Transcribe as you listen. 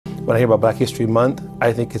When I hear about Black History Month,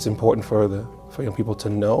 I think it's important for young people to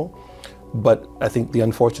know. But I think the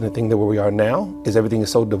unfortunate thing that where we are now is everything is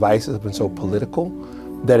so divisive and so political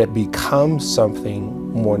that it becomes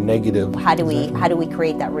something more negative. How do we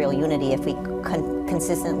create that real unity if we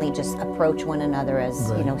consistently just approach one another as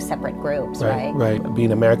separate groups, right? Right.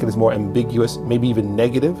 Being American is more ambiguous, maybe even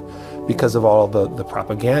negative, because of all the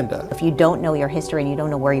propaganda. If you don't know your history and you don't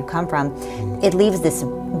know where you come from, it leaves this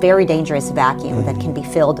very dangerous vacuum that can be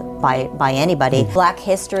filled by anybody. Black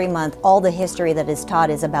History Month, all the history that is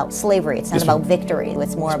taught is about slavery. It's not about victory.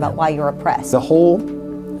 It's more about why you're oppressed. The whole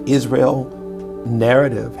Israel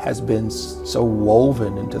narrative has been so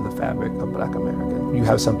woven into the fabric of Black America. You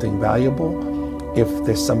have something valuable if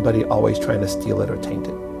there's somebody always trying to steal it or taint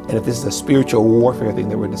it. And if this is a spiritual warfare thing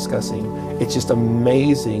that we're discussing, it's just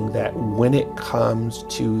amazing that when it comes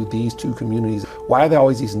to these two communities, why are there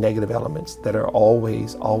always these negative elements that are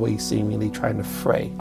always seemingly trying to fray?